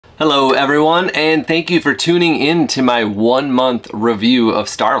Hello everyone, and thank you for tuning in to my 1-month review of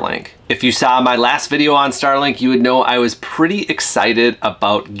Starlink. If you saw my last video on Starlink, you would know I was pretty excited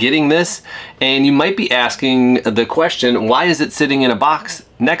about getting this, and you might be asking the question, why is it sitting in a box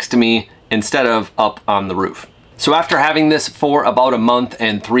next to me instead of up on the roof? So after having this for about a month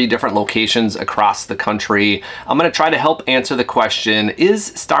and 3 different locations across the country, I'm going to try to help answer the question,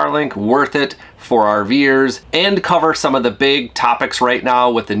 is Starlink worth it for RVers, and cover some of the big topics right now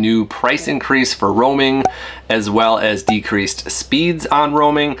with the new price increase for roaming, as well as decreased speeds on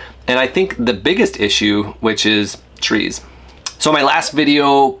roaming, and I think the biggest issue, which is trees. So my last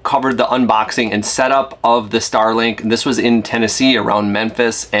video covered the unboxing and setup of the Starlink. This was in Tennessee around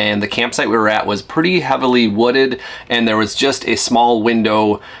Memphis, and the campsite we were at was pretty heavily wooded, and there was just a small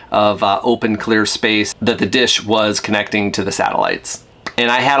window of open clear space that the dish was connecting to the satellites.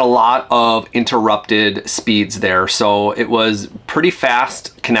 And I had a lot of interrupted speeds there, so it was pretty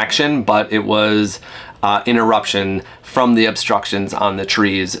fast connection, but it was interruption from the obstructions on the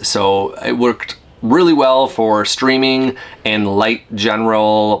trees. So it worked really well for streaming and light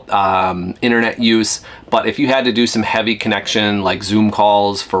general internet use, but if you had to do some heavy connection like Zoom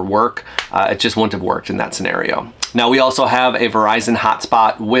calls for work, it just wouldn't have worked in that scenario. Now we also have a Verizon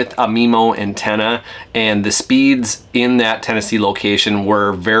hotspot with a MIMO antenna, and the speeds in that Tennessee location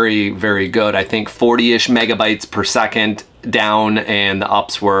were very, very good. I think 40-ish megabytes per second down, and the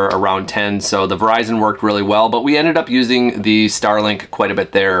ups were around 10, so the Verizon worked really well, but we ended up using the Starlink quite a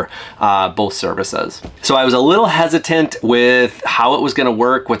bit there, both services. So I was a little hesitant with how it was going to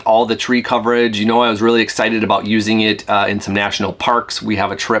work with all the tree coverage. You know, I was really excited about using it in some national parks. We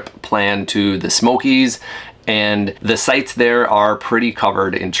have a trip planned to the Smokies, and the sites there are pretty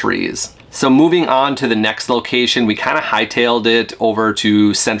covered in trees. So moving on to the next location, we kind of hightailed it over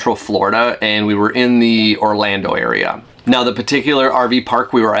to Central Florida, and we were in the Orlando area. Now the particular RV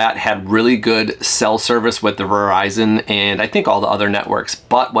park we were at had really good cell service with the Verizon and I think all the other networks,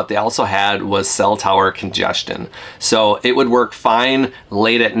 but what they also had was cell tower congestion. So it would work fine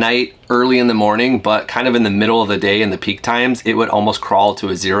late at night, early in the morning, but kind of in the middle of the day in the peak times, it would almost crawl to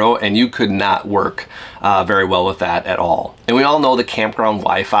a 0, and you could not work very well with that at all. And we all know the campground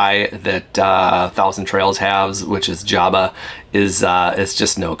Wi-Fi that Thousand Trails has, which is Java, is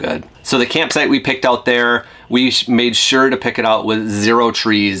just no good. So the campsite we picked out there, we made sure to pick it out with 0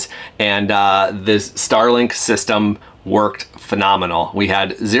 trees, and this Starlink system worked phenomenal. We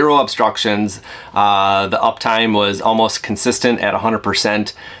had 0 obstructions. The uptime was almost consistent at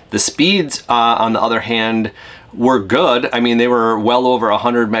 100%. The speeds, on the other hand, were good. I mean, they were well over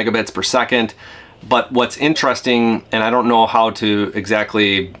 100 megabits per second. But what's interesting, and I don't know how to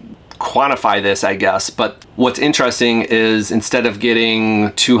exactly quantify this, I guess, but what's interesting is instead of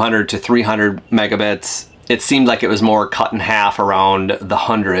getting 200 to 300 megabits, it seemed like it was more cut in half around the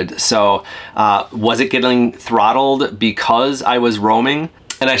 100. So was it getting throttled because I was roaming?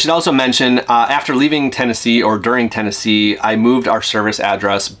 And I should also mention, after leaving Tennessee, or during Tennessee, I moved our service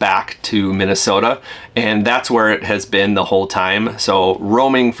address back to Minnesota, and that's where it has been the whole time. So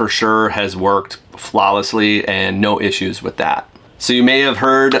roaming for sure has worked flawlessly and no issues with that. So you may have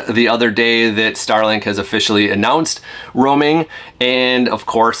heard the other day that Starlink has officially announced roaming, and of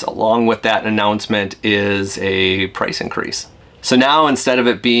course along with that announcement is a price increase. So now instead of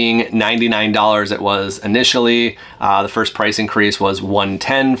it being $99 it was initially, the first price increase was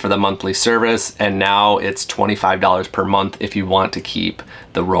 $110 for the monthly service, and now it's $25 per month if you want to keep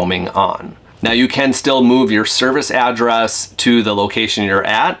the roaming on. Now you can still move your service address to the location you're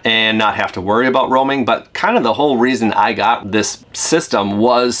at and not have to worry about roaming, but kind of the whole reason I got this system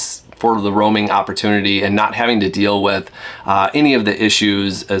was for the roaming opportunity and not having to deal with any of the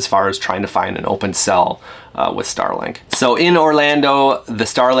issues as far as trying to find an open cell with Starlink. So in Orlando, the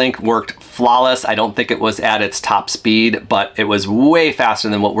Starlink worked flawless. I don't think it was at its top speed, but it was way faster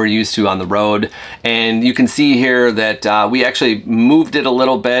than what we're used to on the road. And you can see here that we actually moved it a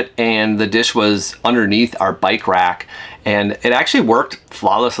little bit, and the dish was underneath our bike rack, and it actually worked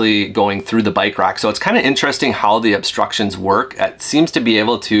flawlessly going through the bike rack. So it's kind of interesting how the obstructions work. It seems to be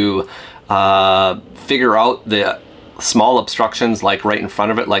able to figure out the small obstructions like right in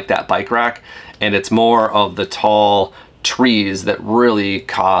front of it, like that bike rack, and it's more of the tall trees that really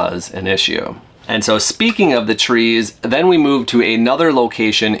cause an issue. And so speaking of the trees, then we moved to another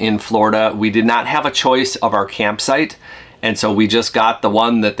location in Florida. We did not have a choice of our campsite, and so we just got the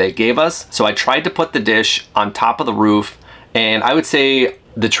one that they gave us. So I tried to put the dish on top of the roof, and I would say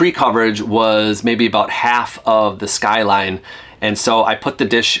the tree coverage was maybe about half of the skyline. And so I put the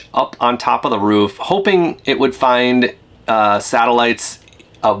dish up on top of the roof, hoping it would find satellites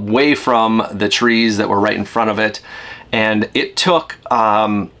away from the trees that were right in front of it. And it took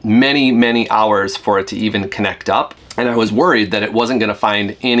many hours for it to even connect up. And I was worried that it wasn't gonna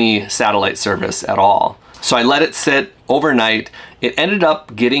find any satellite service at all. So I let it sit overnight. It ended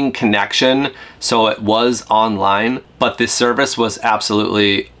up getting connection, so it was online, but this service was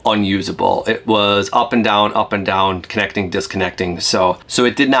absolutely unusable. It was up and down, connecting, disconnecting. So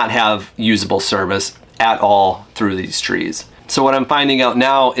it did not have usable service at all through these trees. So what I'm finding out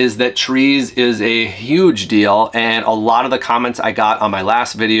now is that trees is a huge deal, and a lot of the comments I got on my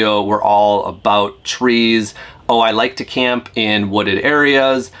last video were all about trees. Oh, I like to camp in wooded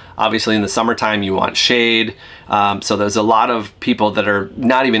areas. Obviously in the summertime you want shade. So there's a lot of people that are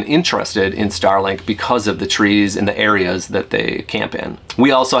not even interested in Starlink because of the trees in the areas that they camp in.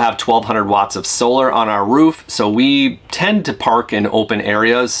 We also have 1200 watts of solar on our roof, so we tend to park in open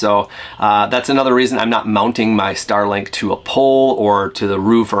areas. So that's another reason I'm not mounting my Starlink to a pole or to the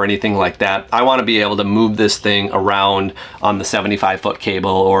roof or anything like that. I want to be able to move this thing around on the 75-foot cable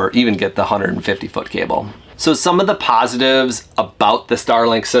or even get the 150-foot cable. So some of the positives about the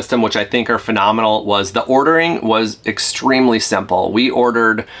Starlink system, which I think are phenomenal, was the ordering was extremely simple. We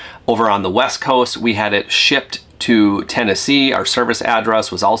ordered over on the West Coast. We had it shipped to Tennessee. Our service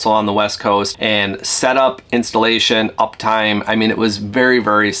address was also on the West Coast, and setup, installation, uptime, I mean, it was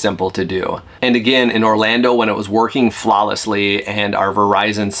very simple to do. And again, in Orlando, when it was working flawlessly and our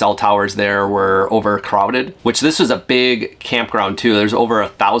Verizon cell towers there were overcrowded, which this was a big campground too. There's over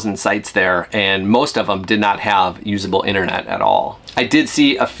 1,000 sites there, and most of them did not have usable internet at all. I did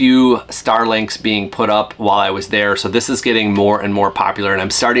see a few Starlinks being put up while I was there, so this is getting more and more popular, and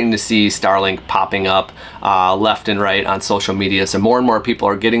I'm starting to see Starlink popping up left and right on social media. So more and more people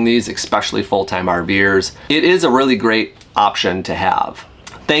are getting these, especially full-time RVers. It is a really great option to have.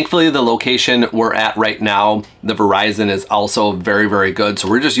 Thankfully, the location we're at right now, the Verizon is also very good, so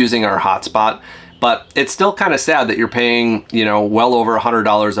we're just using our hotspot. But it's still kind of sad that you're paying, you know, well over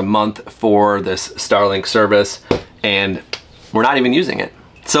 $100 a month for this Starlink service, and we're not even using it.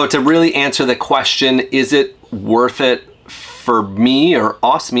 So to really answer the question, is it worth it for me or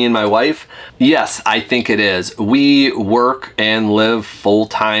us, me and my wife? Yes, I think it is. We work and live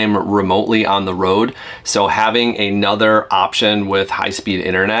full-time remotely on the road, so having another option with high-speed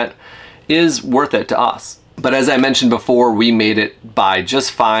internet is worth it to us. But as I mentioned before, we made it by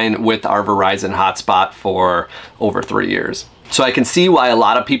just fine with our Verizon hotspot for over 3 years. So I can see why a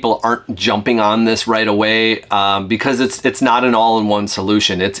lot of people aren't jumping on this right away because it's not an all-in-one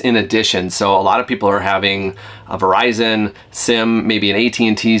solution. It's in addition. So a lot of people are having a Verizon SIM, maybe an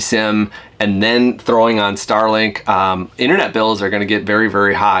AT&T SIM, and then throwing on Starlink. Internet bills are going to get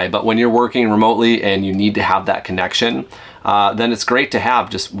very high. But when you're working remotely and you need to have that connection, then it's great to have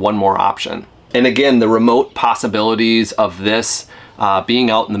just one more option. And again, the remote possibilities of this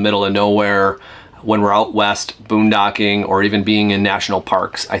being out in the middle of nowhere, when we're out west boondocking or even being in national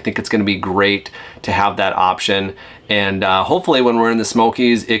parks, I think it's going to be great to have that option. And hopefully when we're in the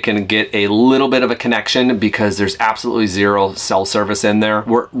Smokies, it can get a little bit of a connection because there's absolutely zero cell service in there.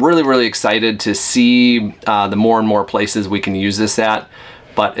 We're really excited to see the more and more places we can use this at,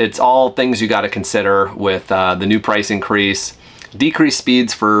 but it's all things you got to consider with the new price increase, decreased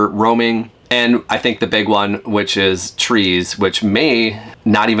speeds for roaming, and I think the big one, which is trees, which may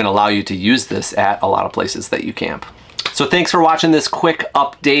not even allow you to use this at a lot of places that you camp. So thanks for watching this quick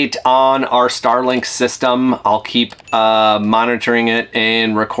update on our Starlink system. I'll keep monitoring it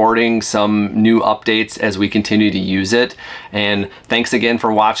and recording some new updates as we continue to use it. And thanks again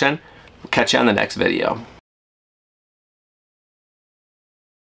for watching. We'll catch you on the next video.